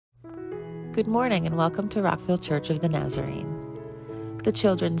Good morning and welcome to Rockville Church of the Nazarene. The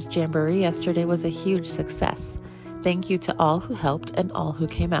Children's Jamboree yesterday was a huge success. Thank you to all who helped and all who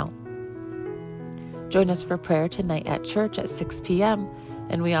came out. Join us for prayer tonight at church at 6 p.m.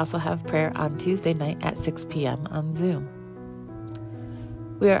 and we also have prayer on Tuesday night at 6 p.m. on Zoom.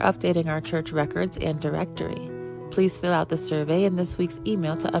 We are updating our church records and directory. Please fill out the survey in this week's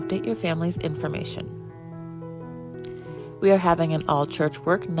email to update your family's information. We are having an all-church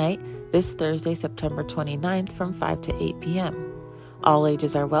work night this Thursday, September 29th from 5 to 8 p.m. All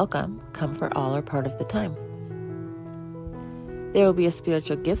ages are welcome. Come for all or part of the time. There will be a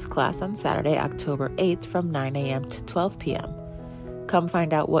spiritual gifts class on Saturday, October 8th from 9 a.m. to 12 p.m. Come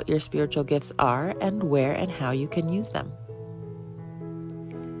find out what your spiritual gifts are and where and how you can use them.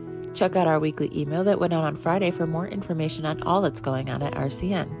 Check out our weekly email that went out on Friday for more information on all that's going on at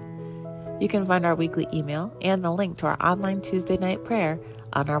RCN. You can find our weekly email and the link to our online Tuesday night prayer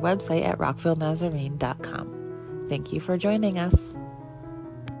on our website at rockvillenazarene.com. Thank you for joining us.